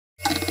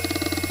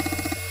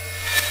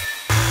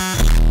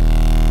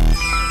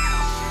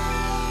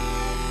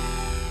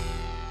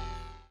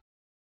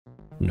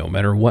No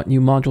matter what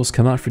new modules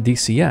come out for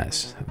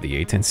DCS, the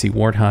A-10C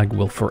Warthog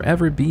will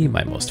forever be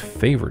my most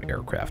favorite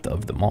aircraft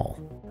of them all.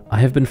 I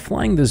have been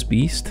flying this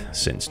beast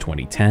since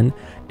 2010,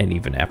 and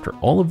even after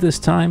all of this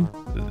time,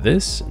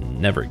 this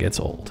never gets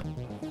old.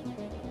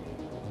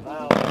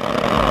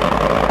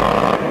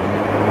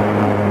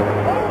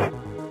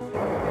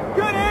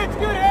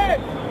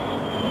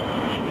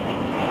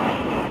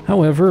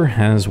 However,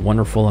 as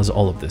wonderful as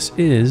all of this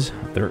is,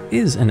 there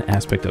is an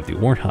aspect of the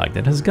Warthog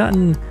that has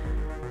gotten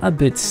a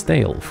bit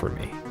stale for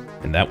me,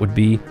 and that would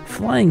be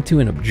flying to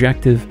an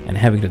objective and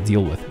having to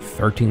deal with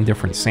 13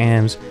 different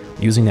SAMs,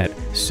 using that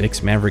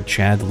 6 Maverick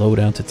Chad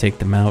loadout to take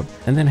them out,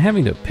 and then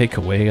having to pick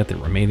away at the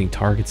remaining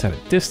targets at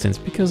a distance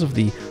because of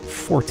the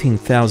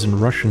 14,000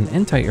 Russian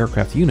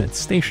anti-aircraft units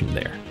stationed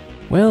there.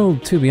 Well,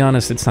 to be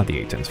honest, it's not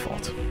the A-10's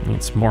fault.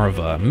 It's more of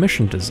a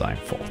mission design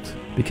fault,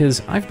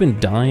 because I've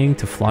been dying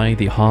to fly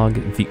the Hog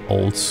the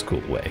old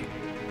school way.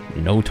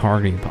 No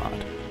targeting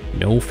pod,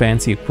 no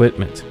fancy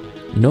equipment,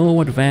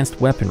 no advanced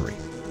weaponry,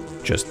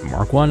 just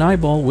Mark I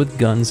eyeball with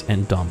guns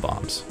and dumb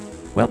bombs.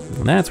 Well,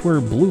 that's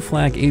where Blue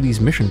Flag 80's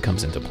mission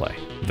comes into play.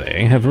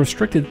 They have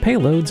restricted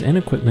payloads and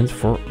equipment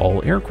for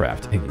all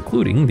aircraft,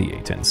 including the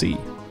A-10C.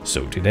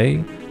 So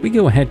today, we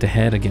go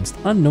head-to-head against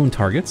unknown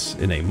targets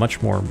in a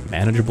much more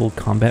manageable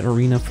combat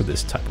arena for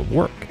this type of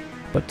work.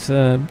 But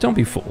don't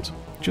be fooled.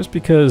 Just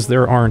because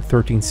there aren't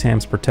 13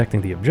 SAMs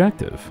protecting the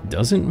objective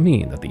doesn't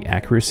mean that the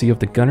accuracy of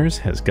the gunners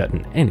has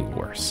gotten any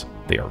worse.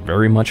 They are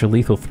very much a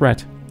lethal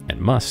threat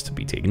and must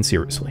be taken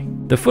seriously.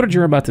 The footage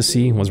you're about to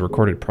see was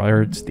recorded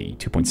prior to the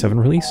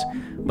 2.7 release,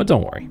 but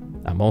don't worry,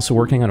 I'm also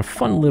working on a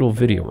fun little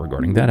video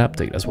regarding that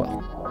update as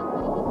well.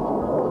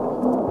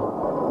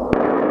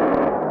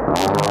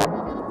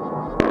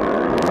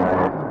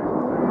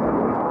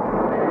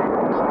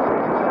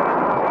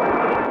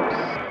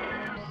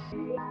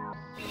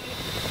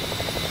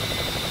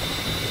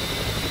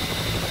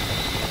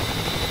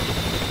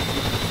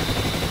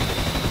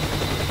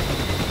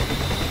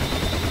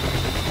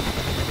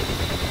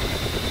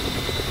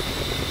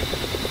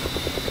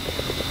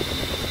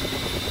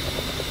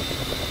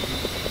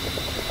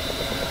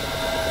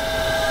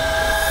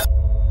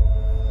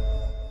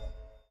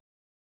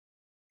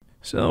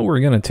 So we're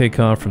going to take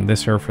off from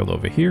this airfield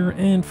over here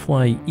and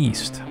fly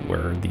east,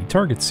 where the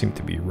targets seem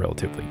to be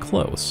relatively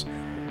close.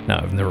 Now,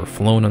 I've never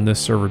flown on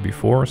this server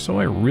before, so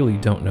I really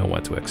don't know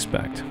what to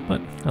expect, but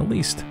at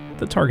least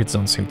the targets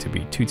don't seem to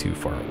be too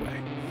far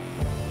away.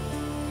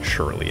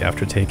 Shortly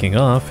after taking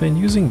off and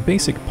using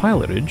basic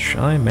pilotage,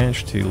 I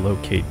managed to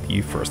locate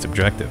the first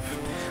objective,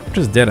 which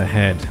is dead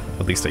ahead,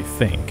 at least I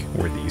think,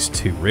 where these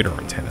 2 radar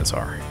antennas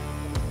are.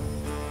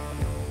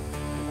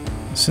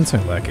 Since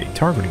I lack a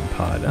targeting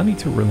pod, I need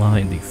to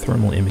rely on the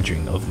thermal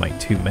imaging of my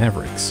 2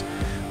 Mavericks,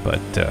 but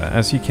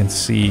as you can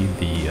see,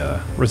 the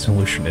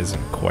resolution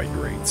isn't quite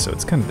great, so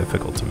it's kind of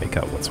difficult to make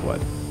out what's what.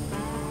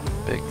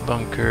 Big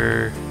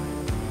bunker,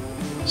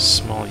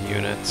 small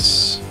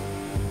units.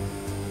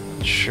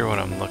 Not sure what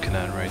I'm looking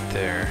at right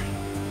there.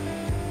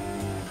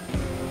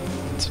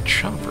 It's a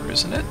chopper,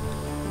 isn't it?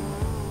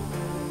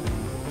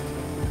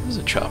 It is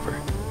a chopper.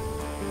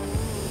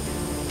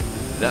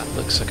 That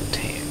looks like a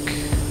tank.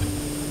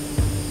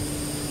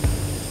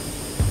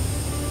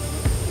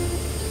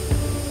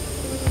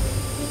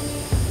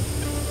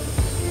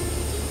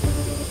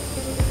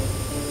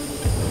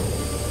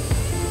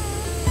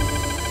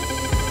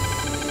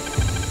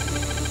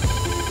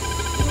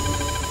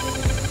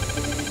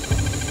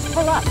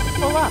 Pull up,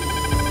 pull up.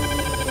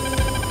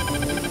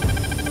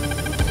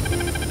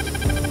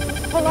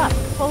 Pull up,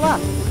 pull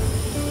up.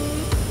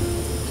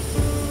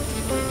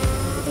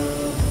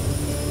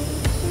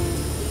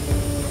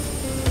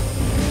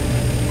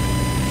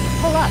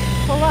 Pull up,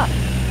 pull up.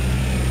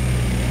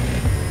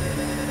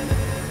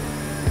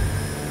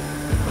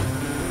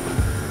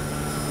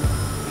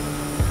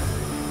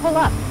 Pull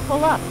up,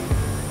 pull up.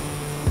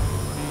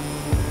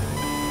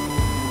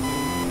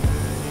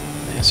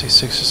 The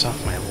SA-6 is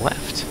off my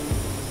left.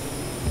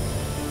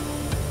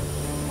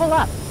 Pull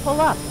up,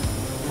 pull up.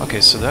 Okay,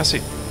 so that's a...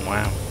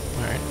 wow.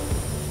 Alright.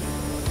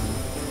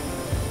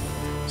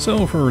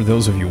 So for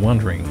those of you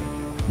wondering,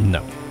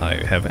 no, I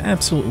have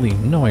absolutely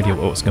no idea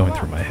what was going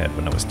through my head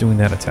when I was doing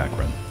that attack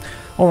run.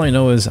 All I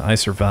know is I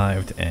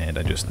survived and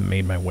I just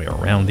made my way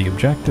around the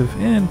objective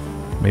and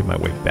made my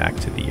way back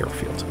to the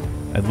airfield.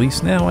 At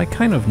least now I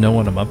kind of know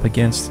what I'm up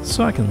against,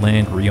 so I can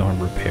land,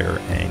 rearm, repair,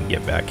 and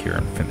get back here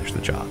and finish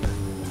the job.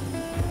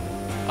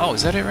 Oh,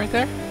 is that it right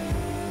there?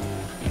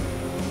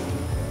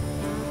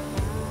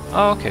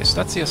 Oh, okay, so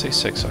that's the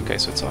SA-6. Okay,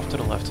 so it's off to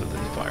the left of the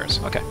fires.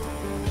 Okay.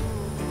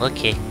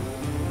 Okay.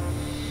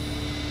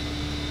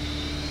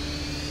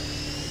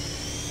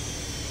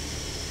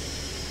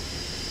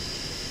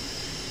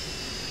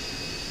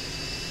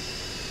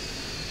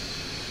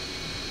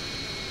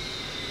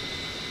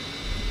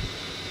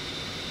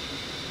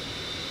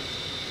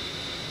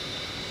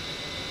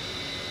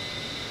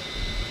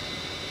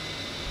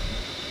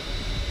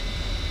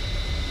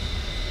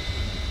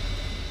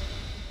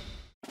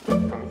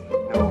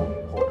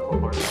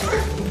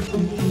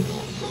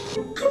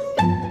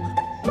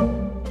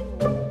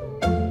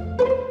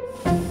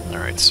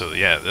 So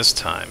yeah, this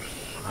time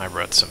I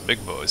brought some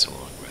big boys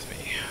along with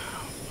me.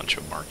 A bunch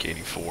of Mark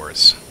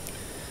 84s.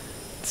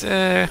 It's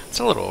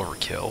a little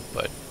overkill,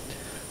 but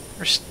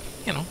there's,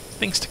 you know,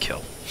 things to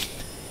kill.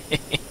 It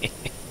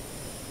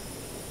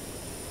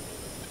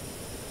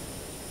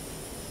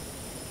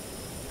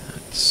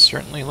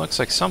certainly looks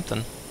like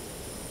something.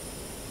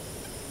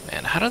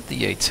 Man, how did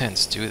the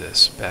A-10s do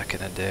this back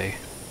in the day?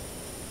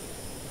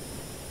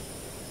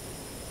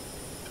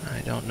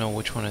 I don't know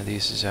which one of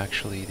these is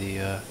actually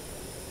the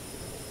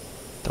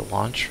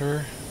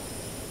launcher.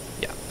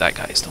 Yeah, that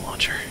guy is the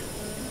launcher.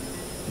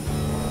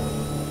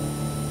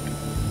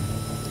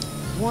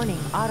 Warning,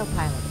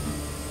 autopilot.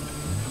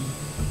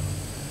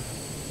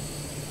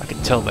 I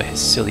can tell by his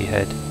silly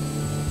head.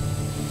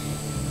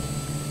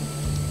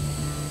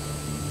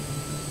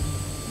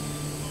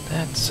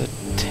 That's a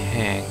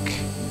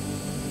tank.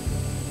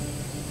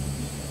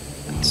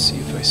 Let's see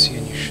if I see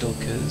any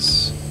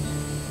shulkers.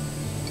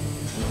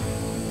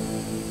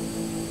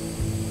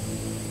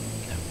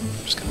 No,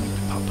 I'm just gonna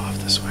pop off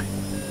this way.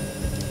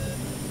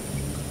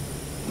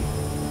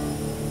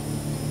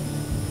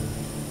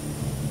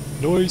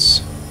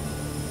 Nice.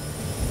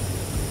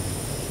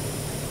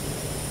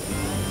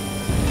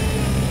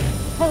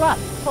 Pull up,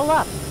 pull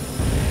up.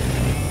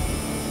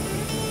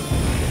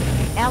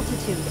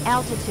 Altitude,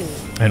 altitude.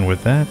 And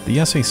with that,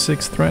 the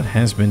SA-6 threat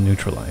has been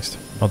neutralized.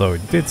 Although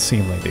it did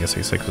seem like the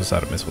SA-6 was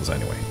out of missiles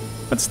anyway.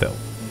 But still.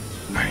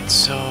 Alright,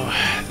 so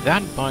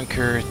that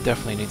bunker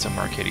definitely needs a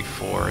Mark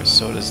 84,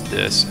 so does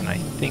this, and I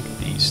think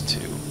these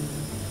two.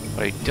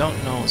 What I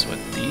don't know is what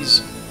these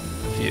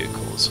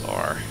vehicles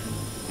are.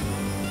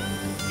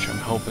 Which I'm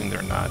hoping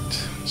they're not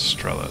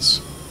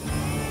Strelas.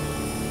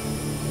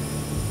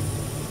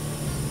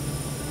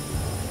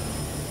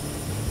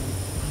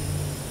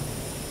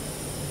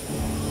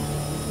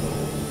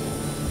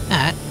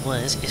 That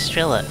was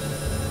Estrella.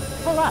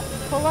 Pull up,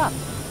 pull up.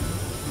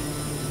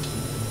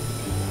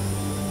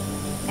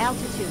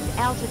 Altitude,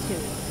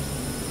 altitude.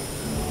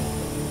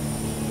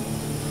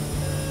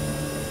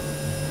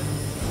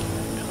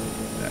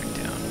 Back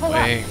down, Pull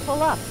away. up,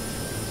 pull up.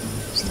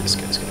 So this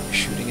guy's gonna be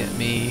shooting at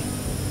me.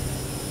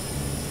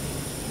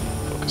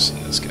 Focus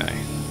on this guy.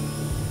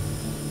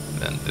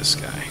 Then this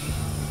guy.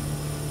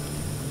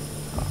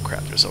 Oh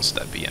crap, there's also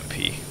that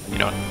BMP. You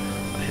know what?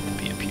 I'll hit the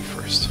BMP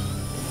first.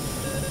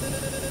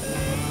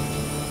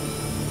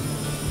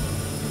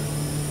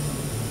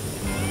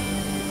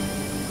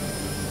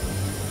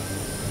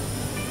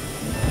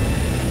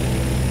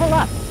 Pull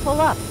up,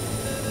 pull up.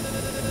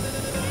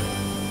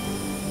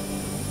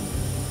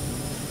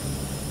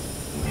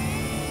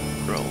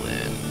 Roll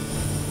in.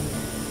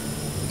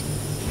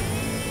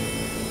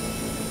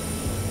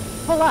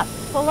 Pull up,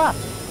 pull up.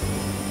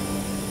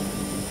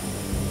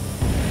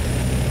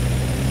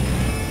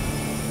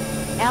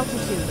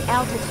 Altitude,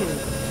 altitude.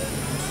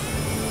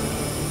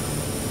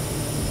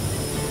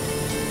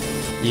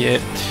 Yeah.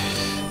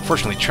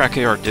 Fortunately, track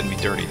AR didn't be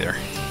dirty there.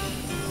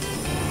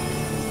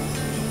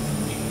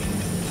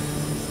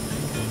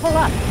 Pull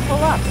up,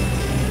 pull up.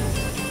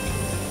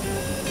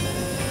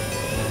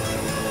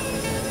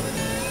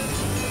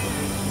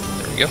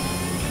 There we go.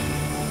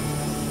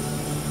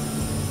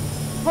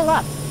 Pull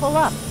up, pull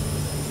up.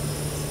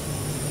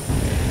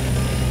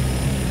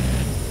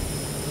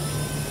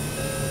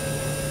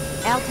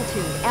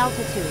 Altitude,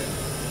 altitude.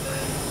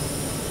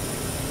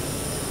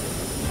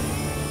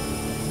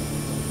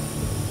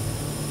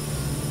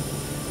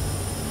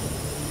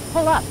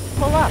 Pull up,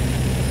 pull up.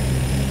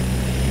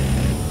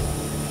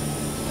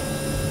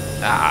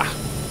 Ah,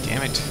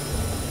 damn it.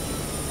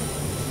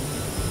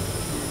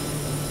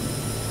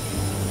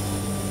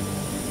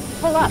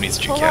 Pull up, Who needs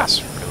pull up.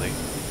 GCAS, really?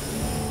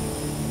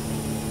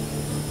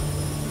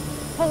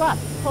 Pull up,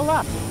 pull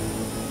up.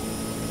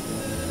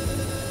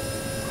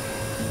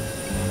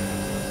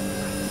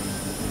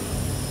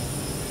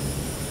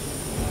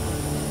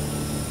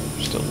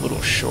 Just a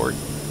little short,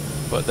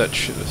 but that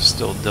should have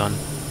still done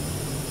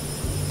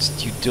its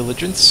due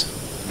diligence.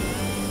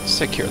 Let's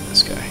take care of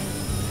this guy.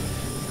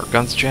 Our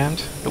guns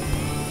jammed? Nope.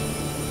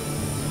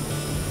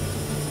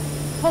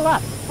 Pull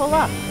up, pull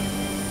up.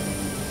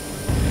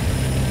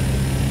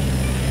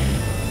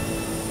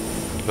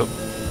 Nope.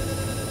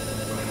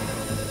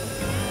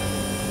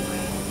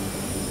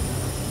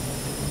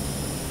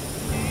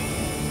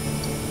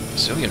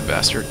 Brazilian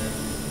bastard.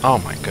 Oh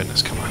my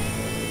goodness, come on.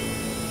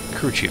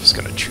 Crew chief's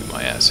gonna chew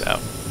my ass out.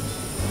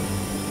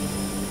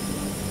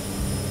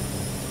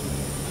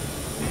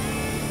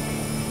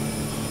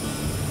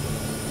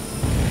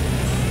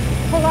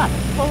 Pull up,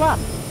 pull up.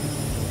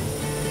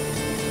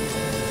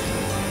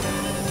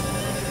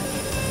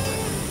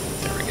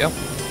 There we go.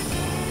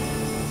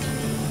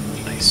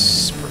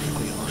 Nice,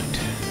 perfectly aligned.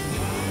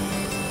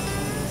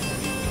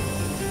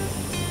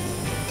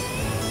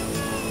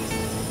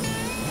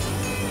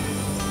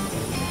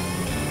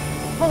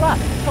 Pull up,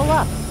 pull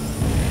up.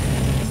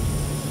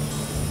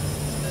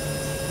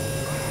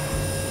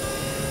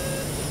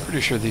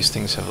 Pretty sure these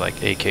things have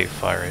like AK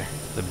fire,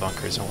 the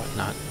bunkers and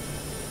whatnot.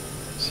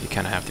 So you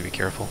kind of have to be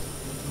careful.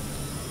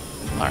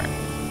 Alright,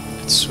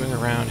 let's swing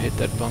around, hit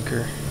that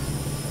bunker.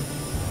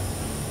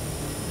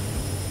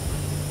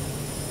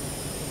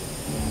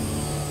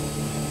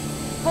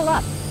 Pull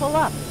up. Pull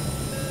up.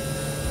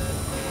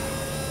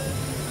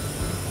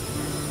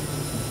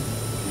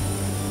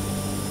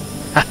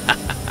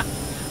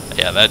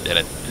 Yeah, that did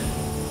it.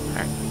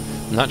 Alright.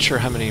 I'm not sure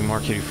how many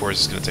Mark 84s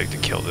it's going to take to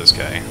kill this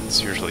guy.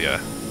 It's usually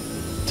a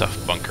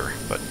tough bunker,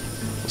 but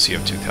we'll see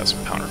if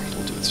 2,000 pounder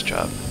will do its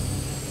job.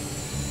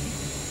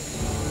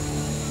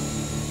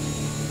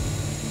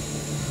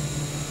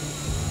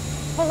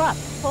 Pull up.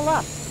 Pull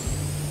up.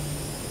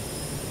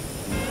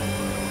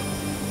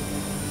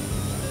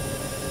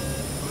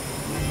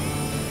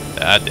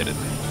 That did it.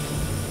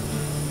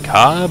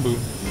 Kaboom.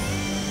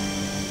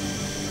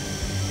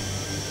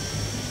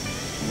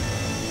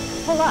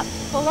 Pull up.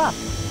 Pull up.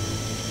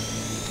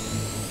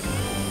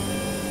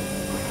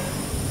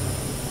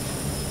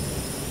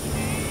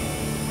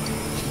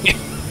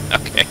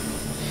 Okay.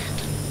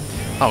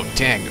 Oh,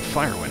 dang, the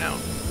fire went out.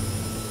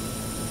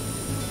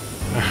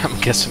 I'm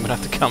guessing I'm gonna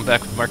have to come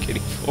back with Mark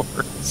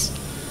 84s.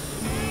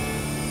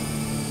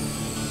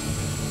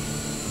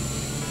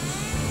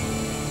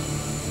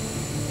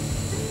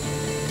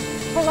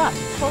 Pull up.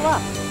 Pull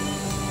up.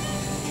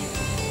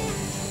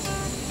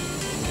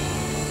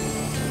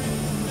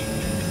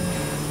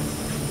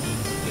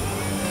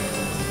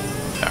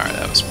 Alright,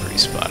 that was pretty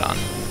spot on.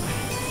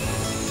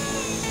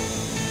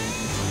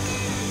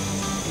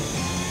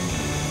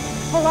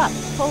 Pull up.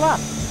 Pull up.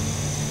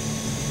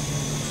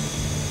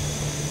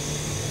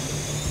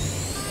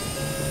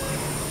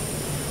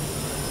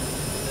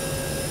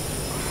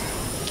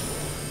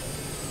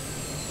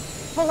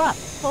 Pull up.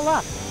 Pull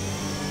up.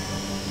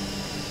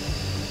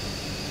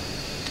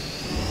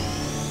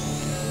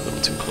 A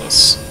little too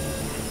close.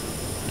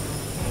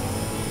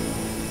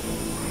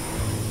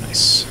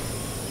 Nice.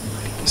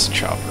 Get this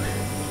chopper.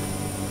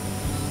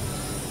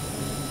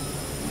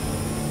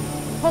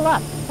 Pull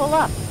up. Pull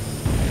up.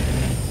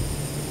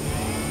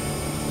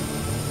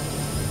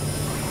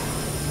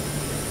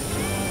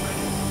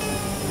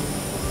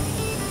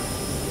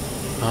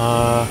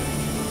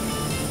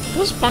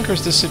 Those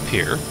bunkers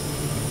disappear.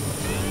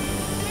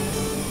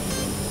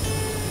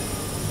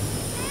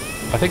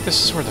 I think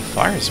this is where the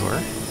fires were.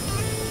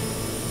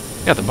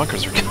 Yeah, the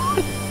bunkers are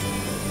gone.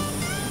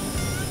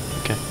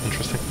 Okay,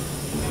 interesting.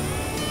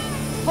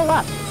 Pull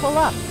up. Pull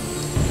up.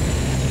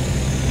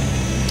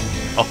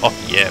 Oh,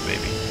 yeah,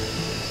 baby.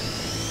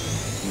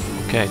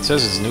 Okay, it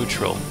says it's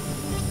neutral.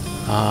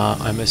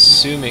 I'm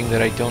assuming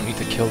that I don't need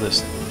to kill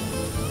this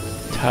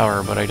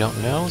tower, but I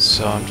don't know,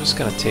 so I'm just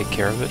gonna take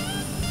care of it.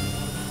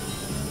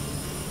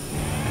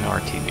 An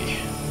RTV.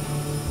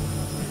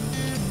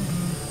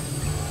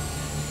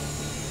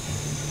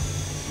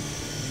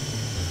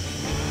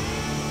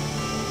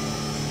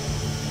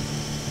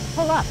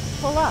 Pull up.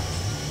 Pull up.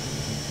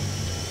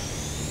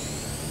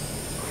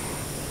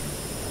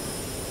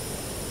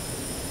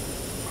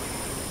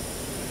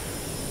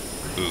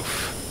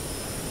 Oof.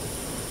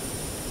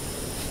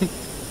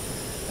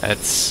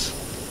 That's...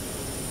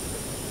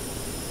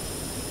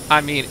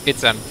 I mean,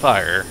 it's on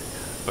fire,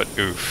 but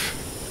oof.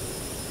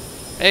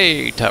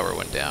 Hey, tower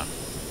went down.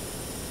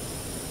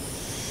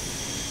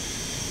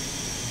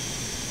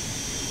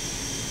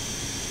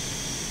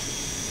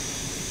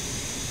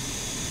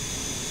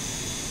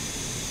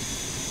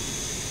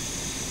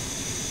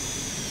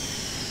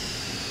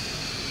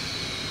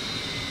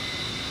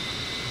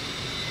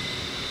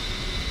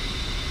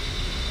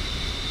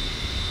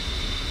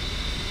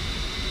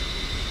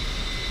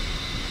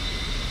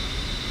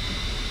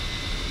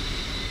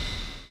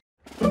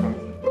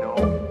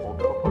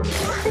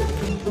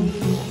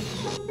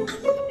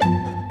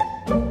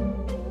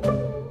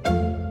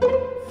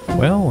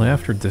 Well,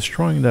 after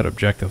destroying that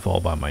objective all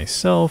by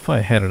myself,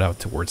 I headed out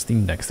towards the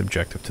next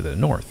objective to the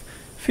north,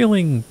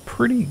 feeling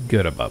pretty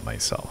good about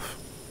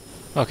myself.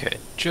 Okay,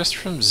 just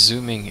from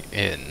zooming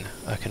in,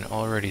 I can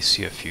already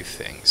see a few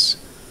things.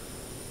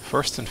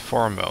 First and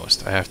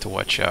foremost, I have to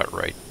watch out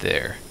right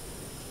there.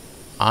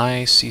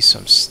 I see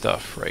some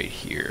stuff right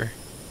here,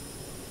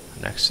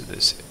 next to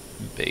this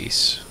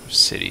base, or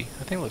city.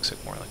 I think it looks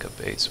like more like a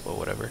base, but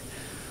whatever.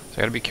 So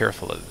I gotta be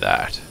careful of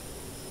that.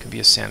 Could be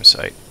a SAM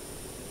site.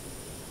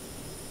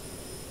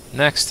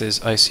 Next is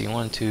I see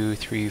 1, 2,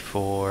 3,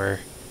 4,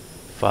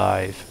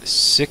 5,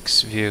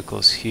 6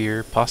 vehicles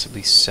here,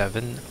 possibly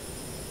 7.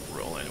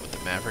 Roll in with the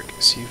Maverick,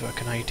 see if I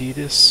can ID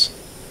this.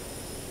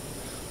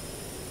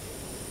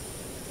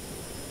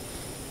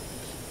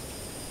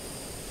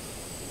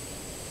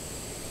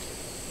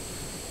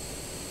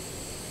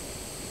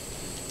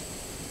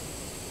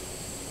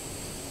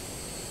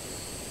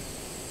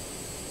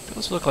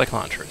 Those look like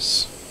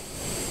Lantras.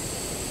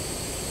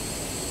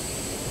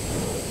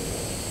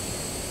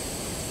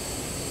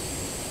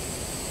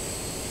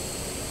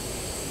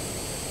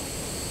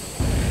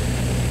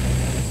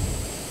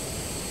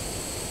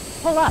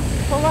 Pull up.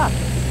 Pull up.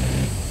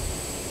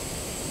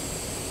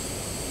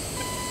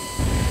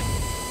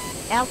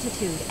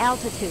 Altitude.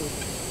 Altitude.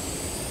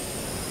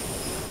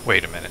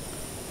 Wait a minute.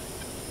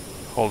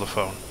 Hold the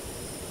phone.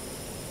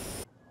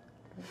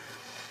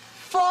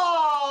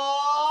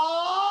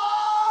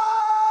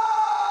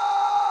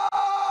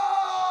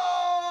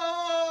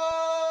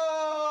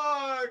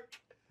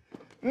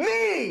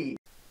 Me!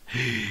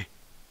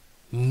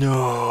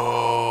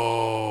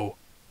 No!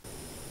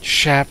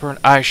 Chaperone,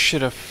 I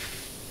should have...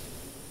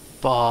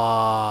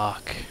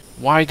 Fuck.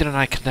 Why didn't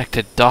I connect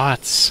the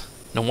dots?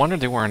 No wonder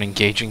they weren't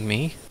engaging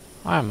me.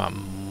 I'm a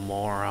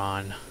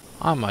moron.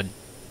 I'm a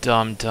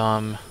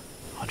dum-dum.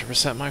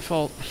 100% my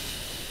fault.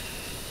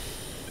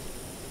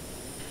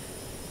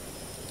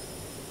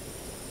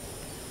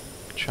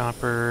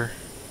 Chopper.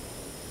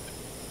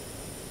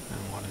 And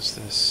what is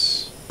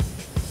this?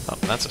 Oh,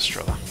 that's a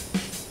Strela.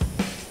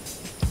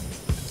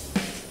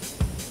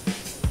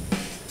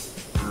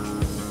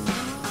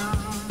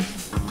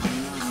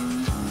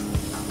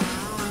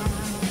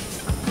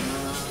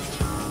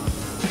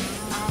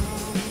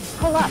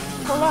 Pull up,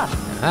 pull up.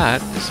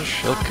 That is a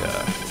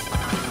Shilka.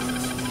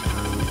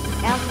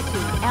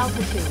 Altitude,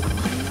 altitude.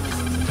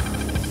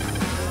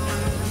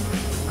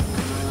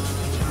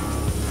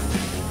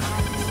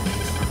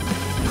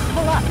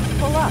 Pull up,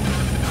 pull up.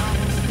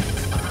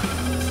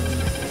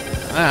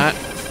 That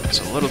is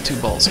a little too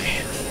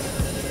ballsy.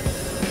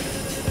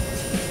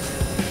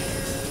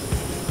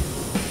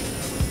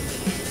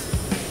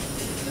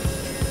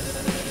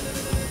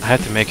 I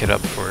had to make it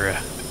up for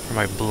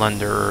my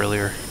blunder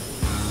earlier.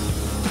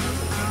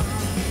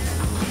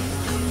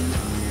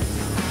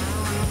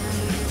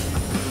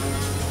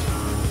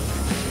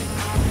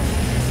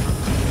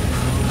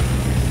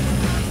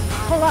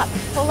 Pull up,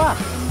 pull up.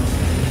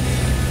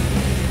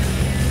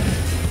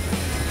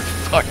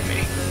 Fuck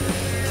me.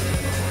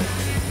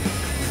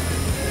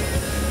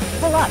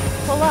 Pull up,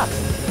 pull up.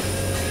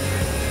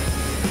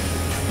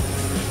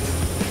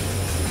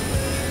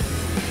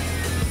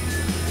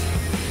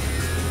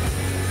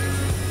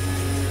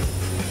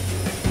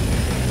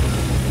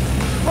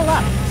 Pull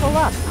up, pull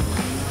up.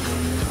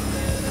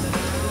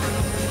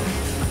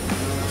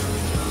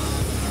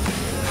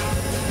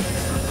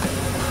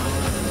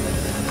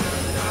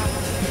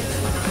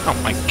 Oh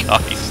my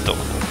god, he's still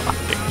alive.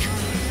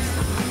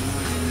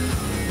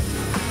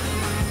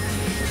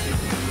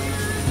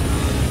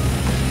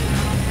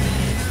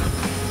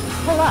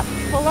 Pull up,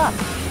 pull up.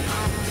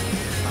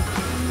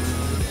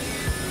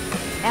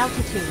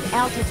 Altitude,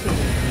 altitude.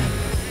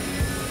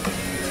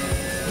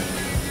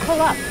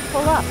 Pull up,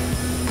 pull up.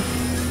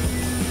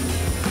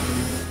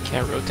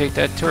 Can't rotate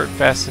that turret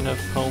fast enough,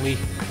 homie.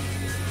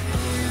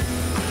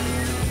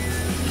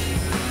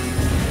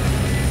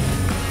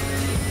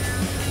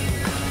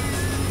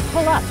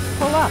 Pull up,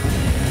 pull up.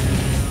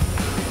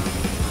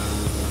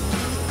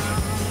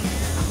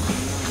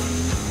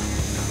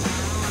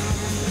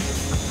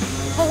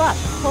 Pull up,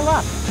 pull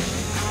up.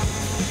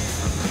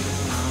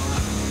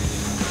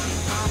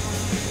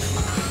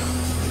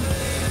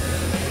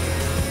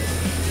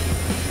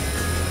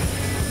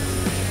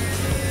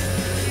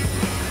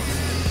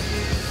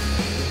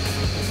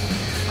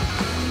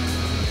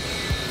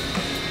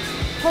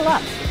 Pull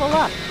up, pull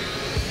up.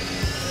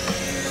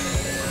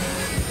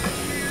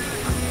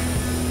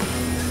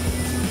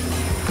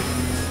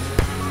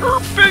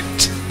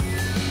 Perfect!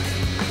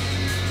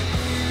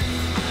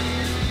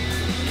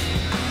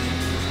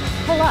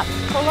 Pull up,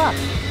 pull up.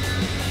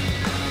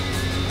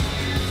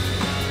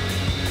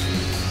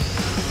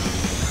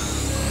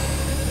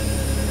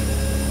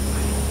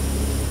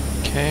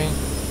 Okay.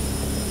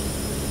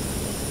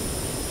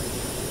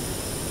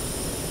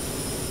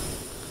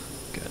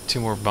 Got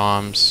 2 more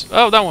bombs.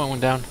 Oh, that one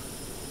went down.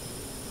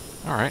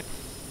 Alright.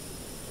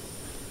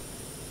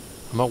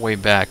 I'm on way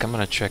back. I'm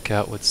gonna check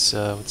out what's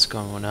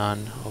going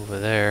on over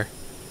there.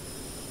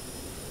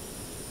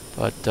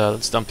 But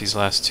let's dump these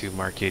last 2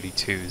 Mark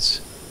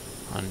 82s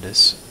on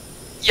this.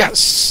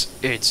 Yes!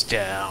 It's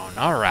down.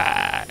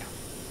 Alright.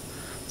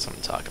 That's what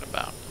I'm talking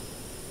about.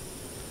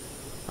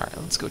 Alright,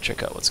 let's go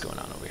check out what's going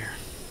on over here.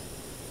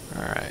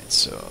 Alright,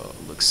 so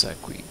looks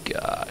like we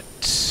got...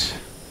 See,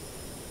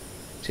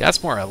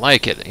 that's more I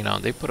like it. You know,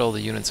 they put all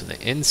the units on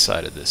the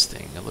inside of this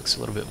thing. It looks a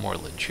little bit more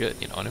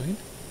legit, you know what I mean?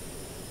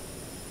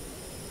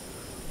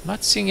 I'm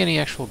not seeing any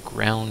actual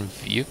ground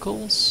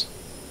vehicles.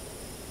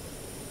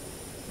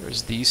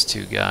 There's these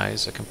 2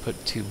 guys. I can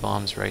put 2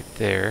 bombs right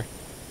there.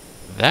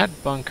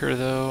 That bunker,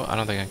 though, I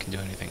don't think I can do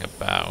anything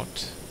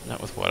about.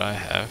 Not with what I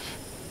have.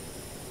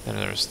 Then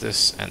there's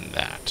this and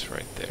that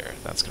right there.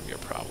 That's going to be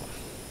a problem.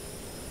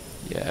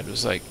 Yeah,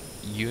 there's like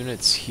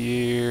units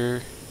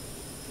here.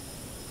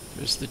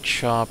 There's the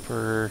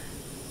chopper.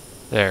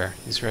 There,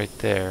 he's right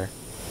there.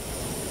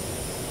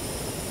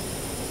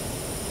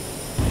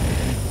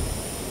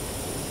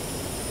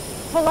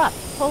 Pull up,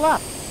 pull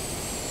up.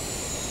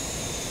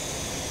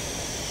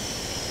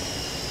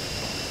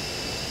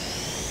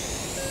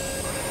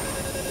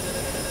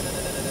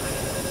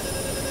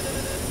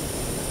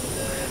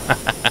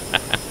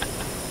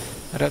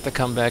 I'd have to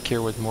come back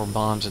here with more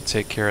bombs and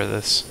take care of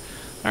this.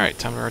 Alright,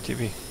 time to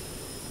RTV.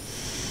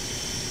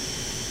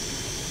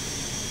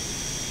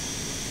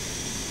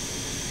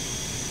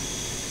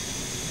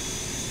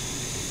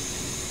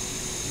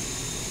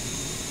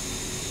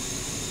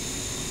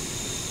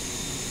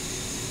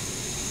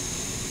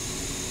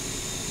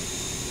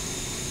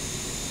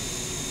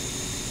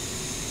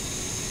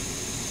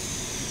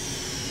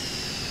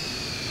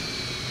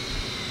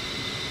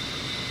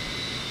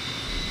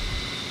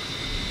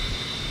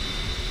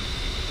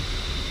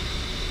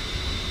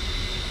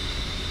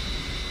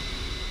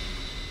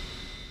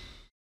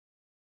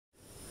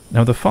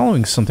 Now the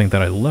following is something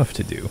that I love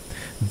to do.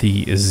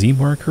 The Z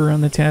marker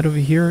on the tab over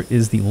here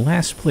is the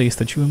last place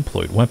that you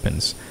employed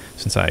weapons.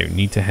 Since I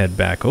need to head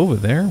back over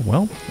there,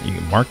 well, you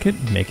can mark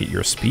it, make it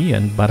your SPI,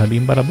 and bada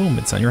bing bada boom,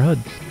 it's on your HUD.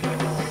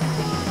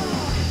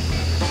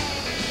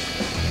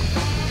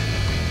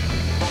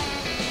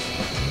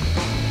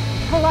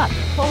 Pull up,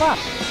 pull up.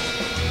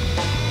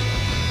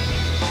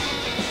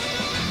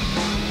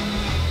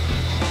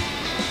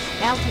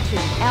 Altitude,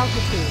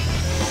 altitude.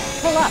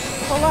 Pull up,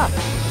 pull up.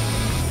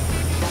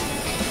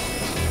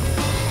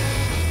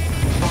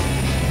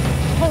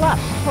 Pull up,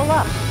 pull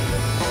up.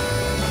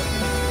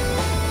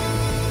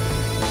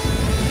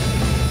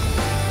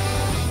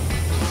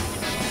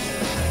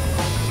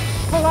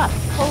 Pull up,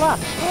 pull up.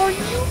 Are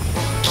you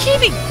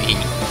kidding me?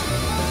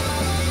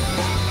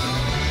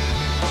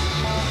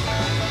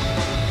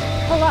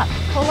 Pull up,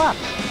 pull up.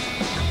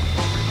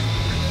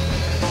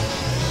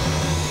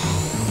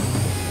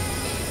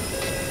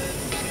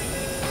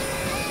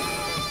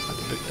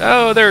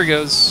 Oh, there it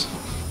goes.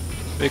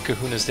 Big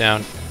kahuna's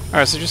down.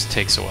 Alright, so it just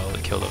takes a while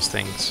to kill those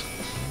things.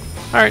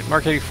 Alright,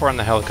 Mark 84 on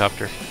the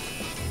helicopter.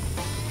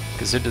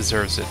 Because it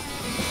deserves it.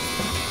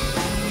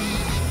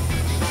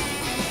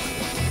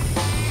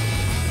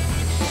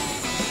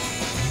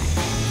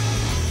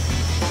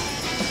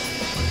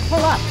 Pull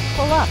up,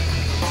 pull up.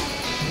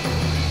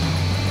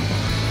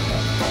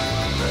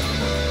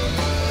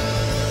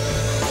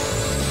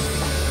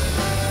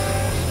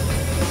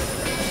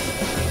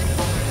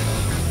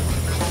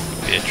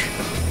 Bitch.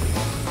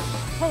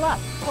 Pull up,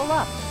 pull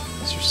up.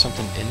 Is there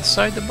something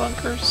inside the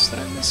bunkers that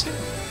I'm missing?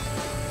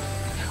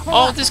 Pull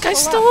Oh, up, this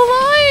guy's pull still up.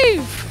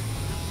 alive!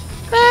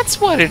 That's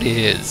what it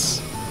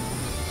is.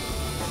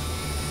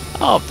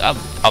 Oh,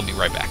 I'll be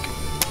right back.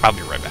 I'll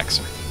be right back,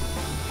 sir.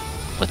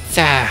 Let's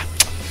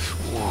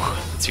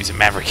use a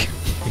Maverick.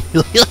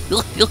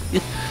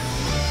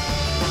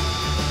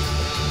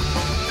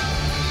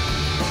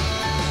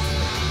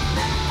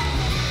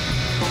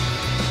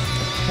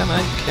 Come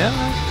on, come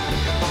on.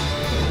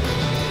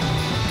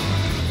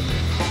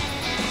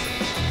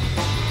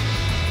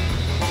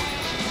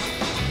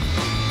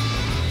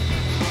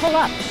 Pull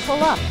up,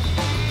 pull up.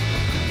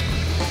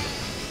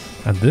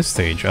 At this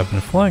stage, I've been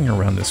flying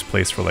around this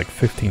place for like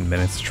 15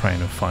 minutes trying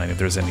to find if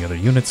there's any other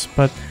units,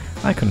 but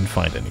I couldn't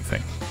find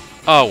anything.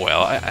 Oh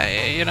well,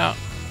 you know,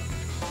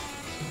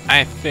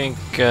 I think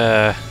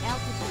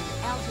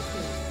Altitude,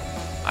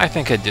 altitude. I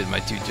think I did my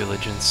due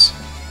diligence.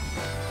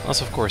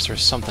 Unless, of course,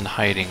 there's something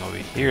hiding over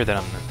here that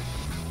I'm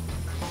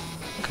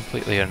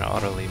completely and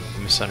utterly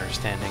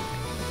misunderstanding.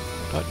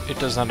 But it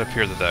does not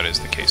appear that that is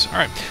the case.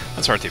 Alright,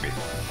 that's RTV.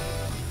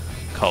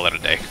 Call it a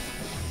day.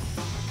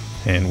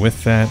 And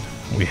with that,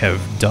 we have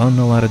done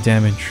a lot of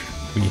damage,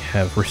 we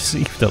have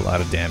received a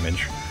lot of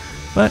damage,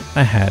 but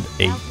I had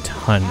a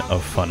ton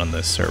of fun on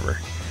this server.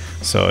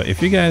 So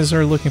if you guys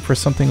are looking for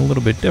something a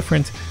little bit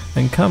different,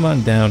 then come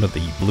on down to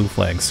the Blue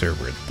Flag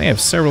server. They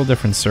have several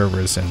different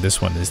servers, and this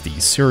one is the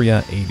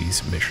Syria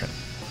 80s mission.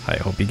 I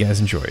hope you guys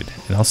enjoyed,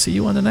 and I'll see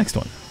you on the next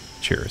one.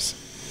 Cheers.